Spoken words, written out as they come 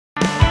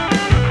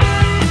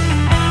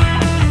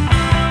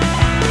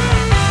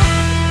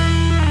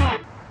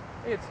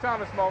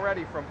Thomas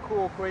Mulready from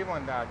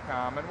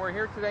CoolCleveland.com, and we're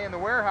here today in the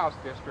Warehouse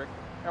District,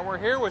 and we're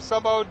here with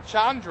Subodh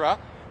Chandra.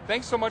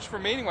 Thanks so much for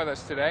meeting with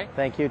us today.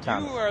 Thank you,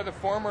 Thomas. You are the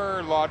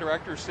former law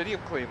director, City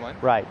of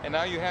Cleveland. Right. And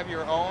now you have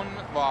your own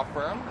law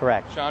firm.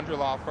 Correct. Chandra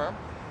Law Firm.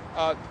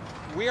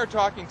 We are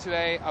talking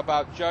today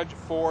about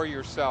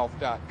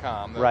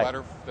JudgeForYourself.com, the right.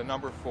 letter, the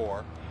number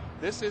 4.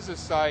 This is a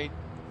site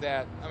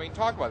that, I mean,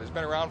 talk about it. It's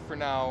been around for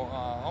now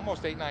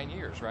almost 8-9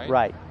 years, right?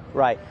 Right.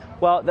 Right.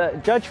 Well,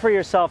 the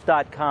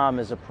JudgeForYourself.com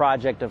is a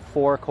project of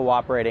 4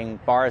 cooperating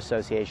bar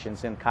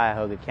associations in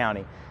Cuyahoga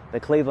County.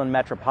 The Cleveland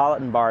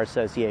Metropolitan Bar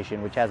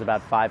Association, which has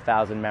about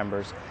 5,000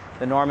 members.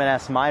 The Norman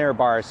S. Minor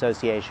Bar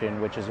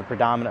Association, which is a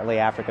predominantly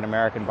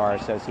African-American bar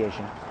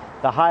association.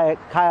 The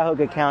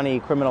Cuyahoga County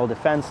Criminal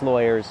Defense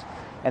Lawyers,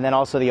 and then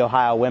also the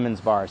Ohio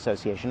Women's Bar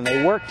Association. And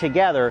they work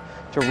together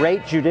to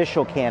rate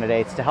judicial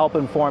candidates to help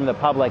inform the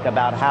public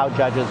about how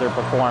judges are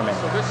performing.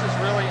 So this is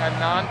really a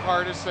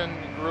nonpartisan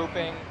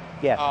grouping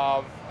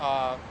of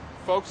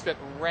folks that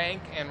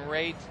rank and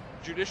rate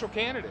judicial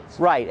candidates.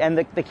 Right, and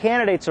the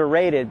candidates are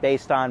rated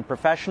based on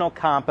professional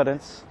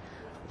competence,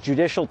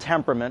 judicial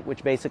temperament,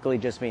 which basically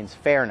just means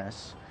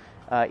fairness,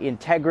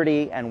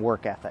 integrity, and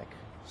work ethic.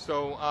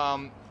 So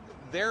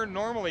they're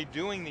normally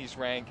doing these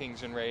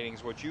rankings and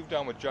ratings. What you've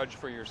done with Judge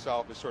for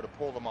Yourself is sort of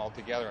pull them all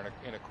together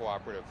in a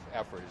cooperative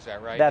effort. Is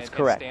that right? That's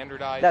correct. And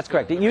standardize. That's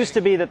correct. It used to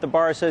be that the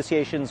bar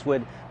associations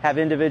would have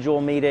individual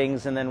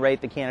meetings and then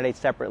rate the candidates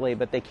separately,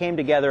 but they came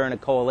together in a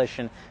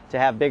coalition to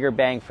have bigger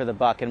bang for the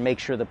buck and make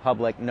sure the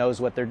public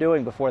knows what they're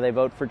doing before they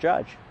vote for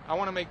judge. I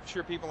want to make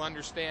sure people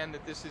understand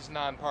that this is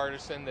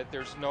nonpartisan, that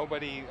there's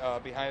nobody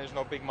behind it, there's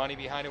no big money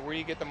behind it. Where do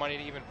you get the money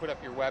to even put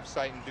up your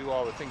website and do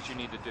all the things you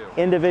need to do?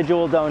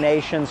 Individual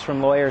donations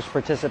from lawyers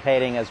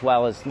participating as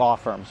well as law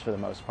firms for the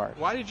most part.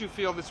 Why did you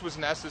feel this was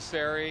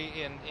necessary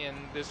in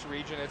this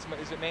region?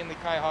 Is it mainly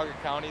Cuyahoga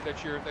County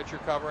that you're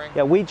covering?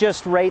 Yeah, we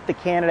just rate the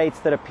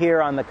candidates that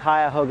appear on the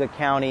Cuyahoga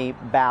County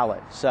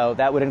ballot. So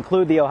that would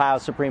include the Ohio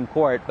Supreme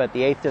Court, but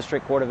the 8th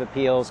District Court of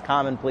Appeals,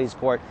 Common Pleas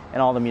Court,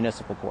 and all the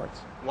municipal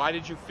courts. Why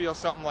did you feel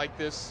something like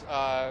this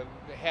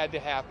had to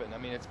happen? I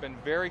mean, it's been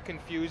very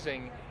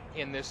confusing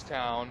in this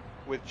town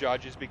with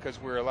judges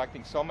because we're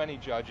electing so many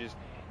judges.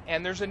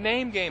 And there's a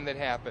name game that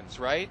happens,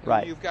 right?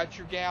 Right. You've got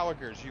your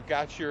Gallaghers, you've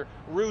got your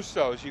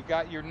Russos, you've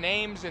got your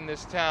names in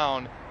this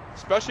town,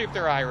 especially if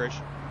they're Irish,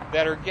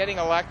 that are getting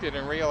elected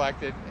and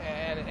reelected,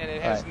 and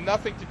it has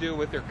nothing to do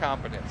with their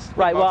competence.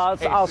 Right, well,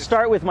 I'll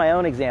start with my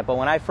own example.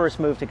 When I first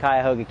moved to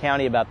Cuyahoga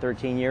County about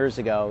 13 years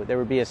ago, there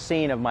would be a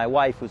scene of my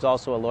wife, who's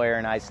also a lawyer,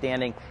 and I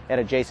standing at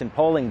adjacent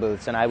polling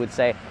booths, and I would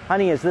say,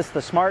 honey, is this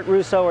the smart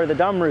Russo or the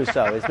dumb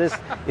Russo?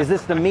 Is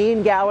this the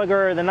mean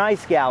Gallagher or the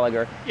nice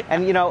Gallagher? Yeah.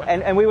 And, you know,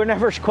 and we were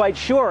never quite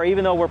sure,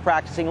 even though we're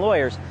practicing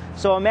lawyers.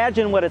 So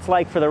imagine what it's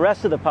like for the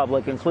rest of the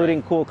public,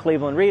 including Cool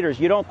Cleveland readers.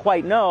 You don't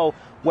quite know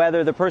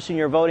whether the person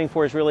you're voting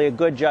for is really a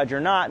good judge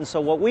or not. And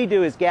so what we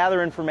do is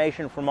gather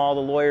information from all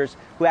the lawyers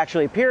who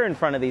actually appear in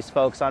front of these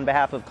folks on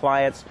behalf of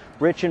clients,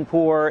 rich and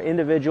poor,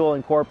 individual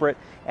and corporate,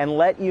 and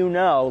let you,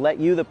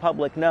 the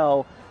public,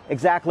 know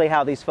exactly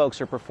how these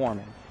folks are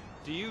performing.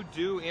 Do you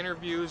do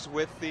interviews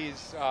with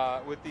these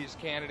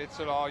candidates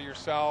at all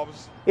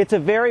yourselves? It's a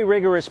very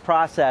rigorous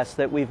process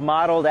that we've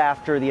modeled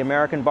after the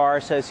American Bar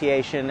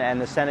Association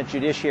and the Senate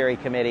Judiciary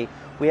Committee.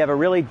 We have a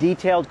really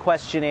detailed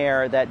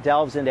questionnaire that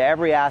delves into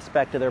every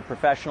aspect of their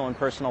professional and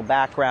personal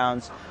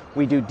backgrounds.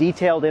 We do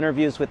detailed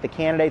interviews with the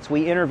candidates.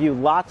 We interview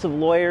lots of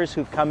lawyers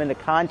who've come into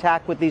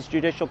contact with these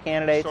judicial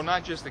candidates. So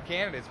not just the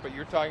candidates, but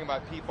you're talking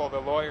about people, the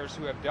lawyers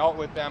who have dealt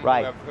with them,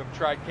 right. who have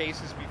tried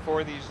cases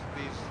before these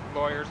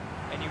lawyers,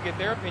 and you get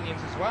their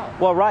opinions as well.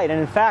 Well, right, and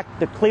in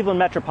fact, the Cleveland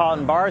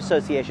Metropolitan Bar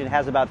Association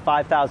has about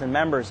 5,000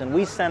 members, and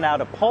we send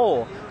out a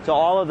poll to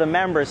all of the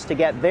members to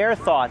get their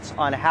thoughts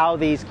on how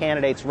these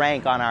candidates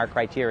rank on our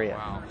criteria.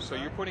 Wow, so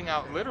you're putting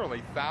out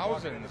literally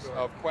thousands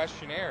of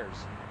questionnaires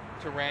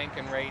to rank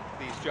and rate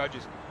these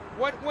judges.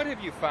 What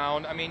have you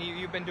found? I mean,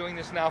 you've been doing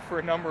this now for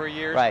a number of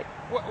years. Right.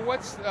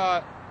 What's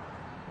the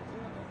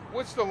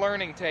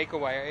learning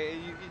takeaway?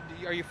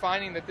 Are you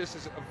finding that this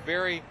is a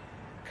very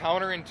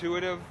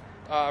counterintuitive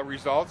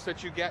results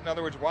that you get? In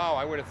other words, wow,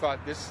 I would have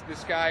thought this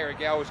guy or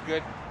gal was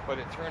good, but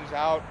it turns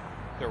out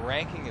the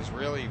ranking is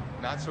really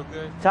not so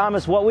good?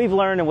 Thomas, what we've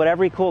learned and what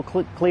every Cool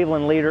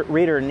Cleveland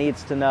reader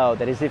needs to know,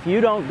 that is, if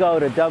you don't go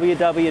to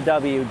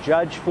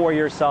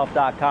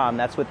www.judgeforyourself.com,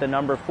 that's with the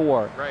number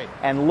 4, right,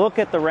 and look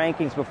at the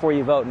rankings before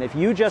you vote, and if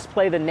you just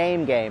play the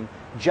name game,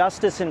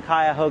 justice in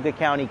Cuyahoga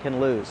County can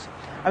lose.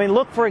 I mean,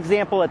 look, for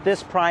example, at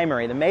this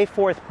primary, the May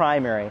 4th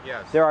primary.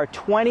 Yes. There are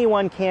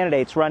 21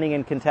 candidates running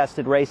in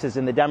contested races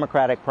in the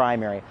Democratic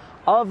primary.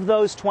 Of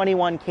those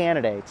 21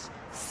 candidates,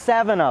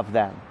 7 of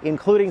them,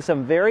 including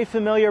some very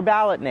familiar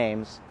ballot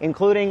names,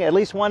 including at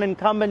least one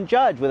incumbent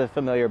judge with a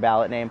familiar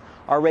ballot name,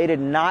 are rated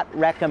not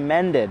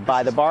recommended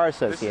by the Bar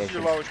Association. This is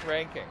your lowest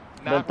ranking.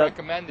 Not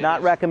recommended.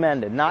 Not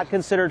recommended. Not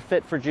considered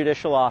fit for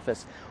judicial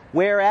office.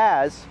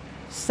 Whereas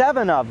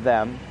 7 of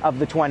them, of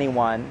the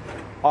 21,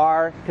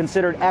 are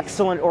considered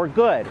excellent or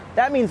good.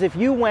 That means if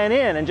you went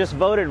in and just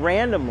voted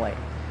randomly,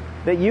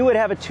 that you would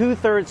have a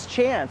 2/3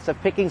 chance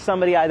of picking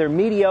somebody either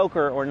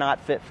mediocre or not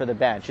fit for the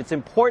bench. It's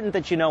important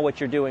that you know what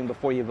you're doing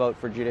before you vote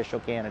for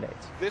judicial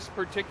candidates. This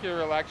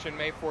particular election,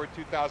 May 4,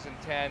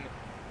 2010,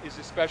 is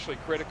especially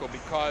critical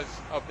because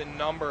of the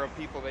number of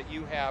people that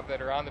you have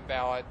that are on the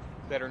ballot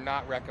that are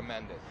not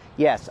recommended.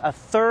 Yes, a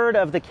third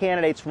of the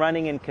candidates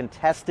running in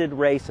contested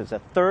races, a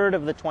third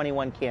of the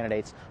 21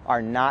 candidates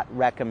are not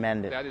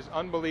recommended. That is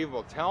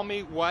unbelievable. Tell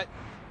me what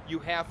you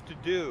have to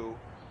do,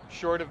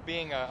 short of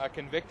being a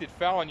convicted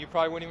felon. You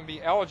probably wouldn't even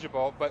be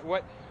eligible, but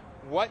what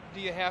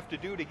do you have to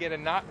do to get a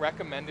not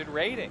recommended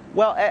rating?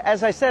 Well,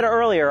 as I said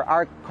earlier,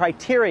 our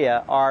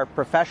criteria are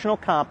professional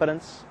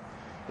competence,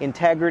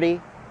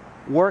 integrity,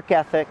 work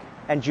ethic,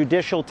 and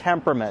judicial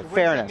temperament, so what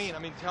fairness. Does that mean? I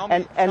mean, tell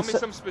me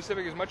some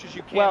specific, as much as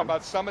you can,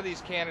 about some of these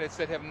candidates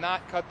that have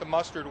not cut the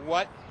mustard.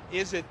 What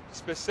is it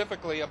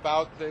specifically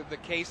about the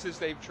cases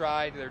they've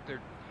tried?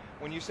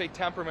 When you say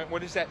temperament,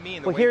 what does that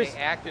mean? The way they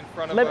act in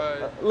front of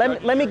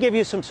let me give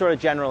you some sort of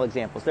general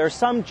examples. There are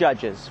some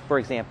judges, for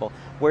example,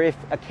 where if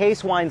a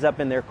case winds up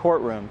in their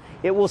courtroom,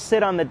 it will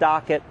sit on the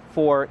docket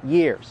for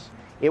years.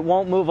 It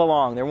won't move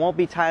along. There won't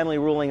be timely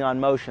ruling on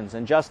motions,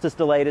 and justice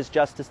delayed is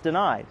justice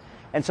denied.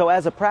 And so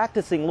as a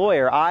practicing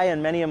lawyer, I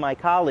and many of my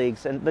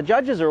colleagues, and the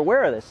judges are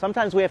aware of this,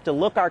 sometimes we have to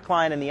look our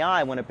client in the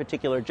eye when a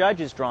particular judge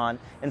is drawn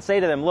and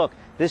say to them, look,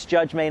 this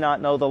judge may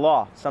not know the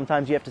law.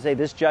 Sometimes you have to say,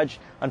 this judge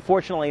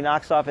unfortunately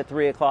knocks off at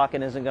 3 o'clock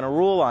and isn't going to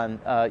rule on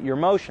your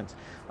motions.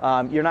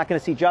 You're not going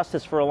to see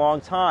justice for a long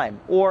time.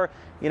 Or,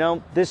 you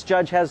know, this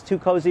judge has too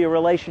cozy a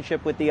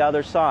relationship with the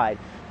other side.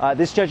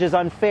 This judge is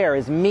unfair,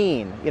 is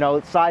mean, you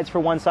know, sides for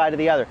one side or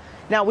the other.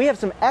 Now, we have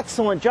some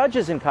excellent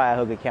judges in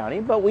Cuyahoga County,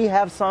 but we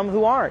have some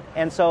who aren't.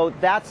 And so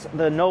that's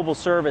the noble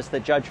service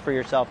that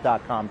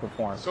JudgeForYourself.com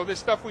performs. So this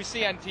stuff we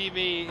see on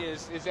TV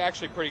is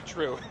actually pretty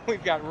true.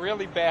 We've got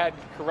really bad,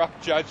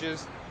 corrupt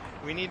judges.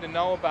 We need to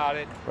know about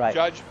it. Right.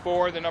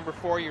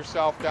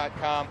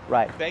 JudgeForYourself.com.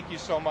 Right. Thank you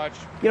so much.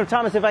 You know,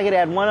 Thomas, if I could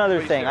add one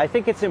other thing. Do. I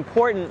think it's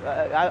important.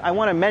 I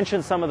want to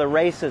mention some of the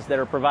races that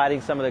are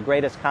providing some of the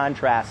greatest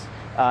contrasts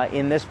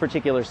in this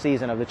particular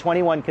season. Of the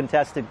 21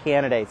 contested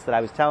candidates that I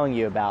was telling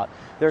you about,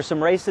 there are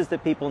some races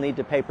that people need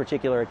to pay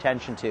particular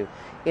attention to.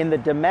 In the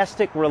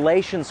domestic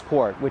relations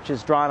court, which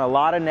has drawn a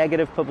lot of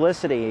negative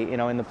publicity, you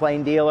know, in the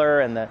Plain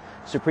Dealer, and the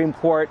Supreme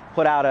Court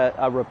put out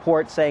a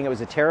report saying it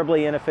was a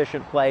terribly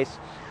inefficient place.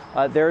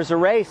 There's a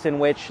race in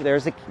which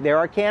there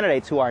are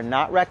candidates who are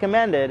not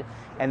recommended,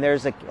 and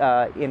there's an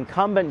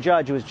incumbent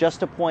judge who was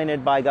just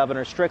appointed by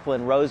Governor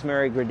Strickland,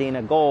 Rosemary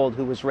Gradina Gold,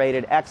 who was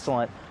rated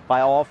excellent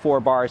by all 4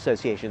 bar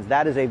associations.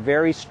 That is a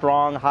very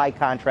strong, high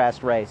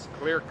contrast race.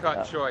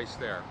 Clear-cut choice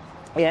there.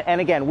 And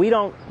again,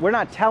 we're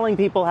not telling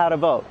people how to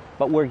vote,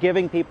 but we're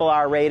giving people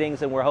our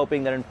ratings, and we're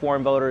hoping that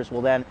informed voters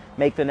will then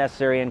make the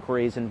necessary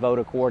inquiries and vote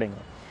accordingly.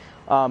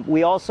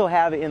 We also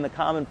have in the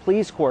Common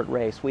Pleas Court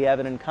race, we have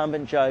an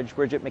incumbent judge,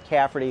 Bridget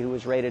McCafferty, who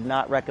was rated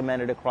not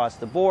recommended across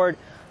the board.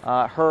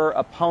 Her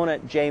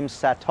opponent, James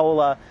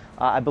Satola,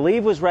 I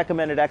believe was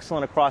recommended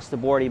excellent across the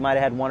board. He might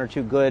have had 1 or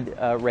 2 good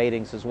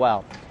ratings as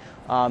well.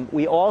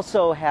 We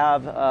also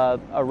have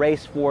a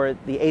race for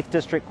the 8th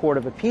District Court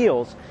of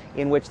Appeals,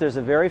 in which there's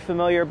a very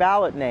familiar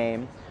ballot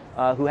name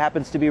who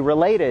happens to be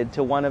related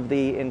to one of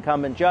the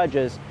incumbent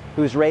judges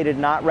who's rated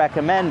not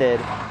recommended,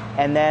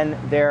 and then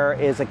there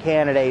is a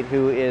candidate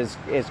who is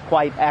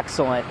quite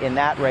excellent in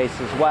that race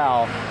as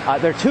well.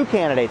 There are 2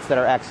 candidates that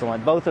are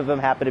excellent. Both of them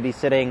happen to be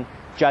sitting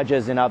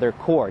judges in other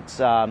courts.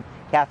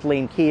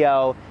 Kathleen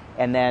Keogh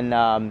and then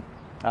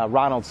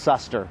Ronald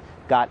Suster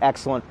got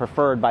excellent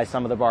preferred by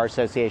some of the bar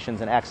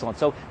associations and excellent.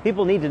 So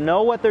people need to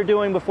know what they're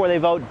doing before they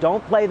vote.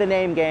 Don't play the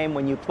name game.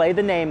 When you play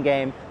the name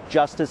game,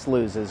 justice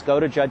loses. Go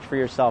to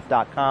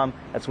JudgeForYourself.com.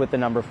 That's with the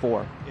number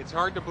 4. It's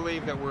hard to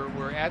believe that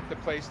we're at the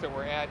place that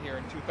we're at here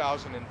in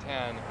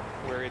 2010,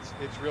 where it's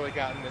really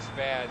gotten this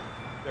bad.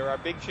 There are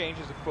big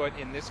changes afoot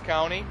in this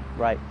county.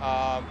 Right.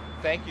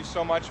 Thank you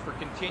so much for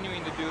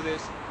continuing to do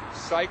this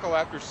cycle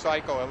after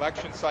cycle,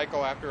 election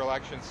cycle after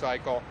election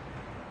cycle.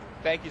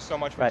 Thank you so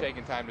much for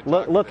taking time to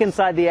talk. Look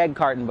inside the egg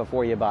carton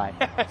before you buy.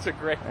 That's a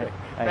great thing.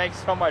 Thanks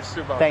so much,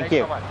 Subodh. Thank you.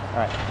 So much. All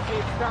right.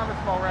 It's Thomas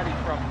Mulready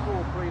from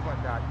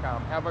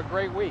CoolCleveland.com. Have a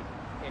great week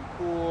in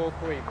Cool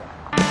Cleveland.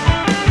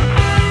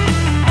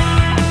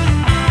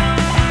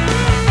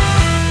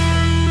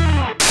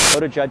 Go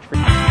to Judge for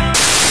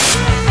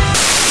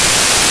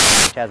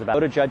has about. Go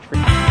to Judge for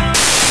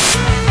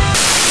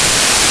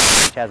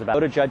has about. Go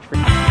to Judge for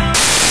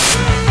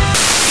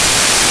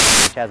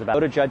has about. Go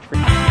to Judge for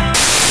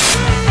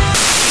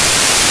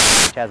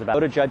has about. Go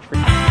to Judge for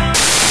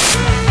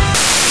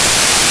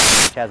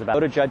has about. Go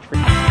to Judge for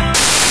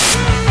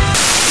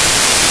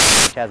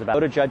has about. Go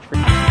to Judge for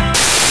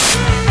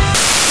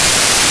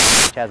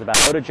has about.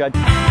 Go to Judge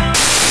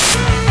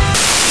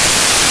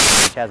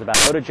has about.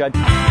 Go to Judge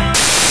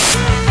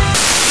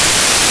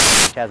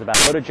has about.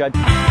 Go to Judge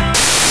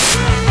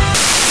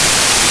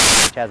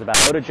has about.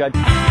 Go to Judge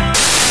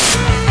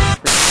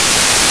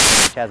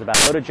has about.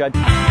 Go to Judge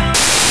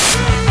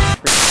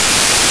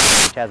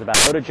has about.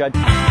 Go to Judge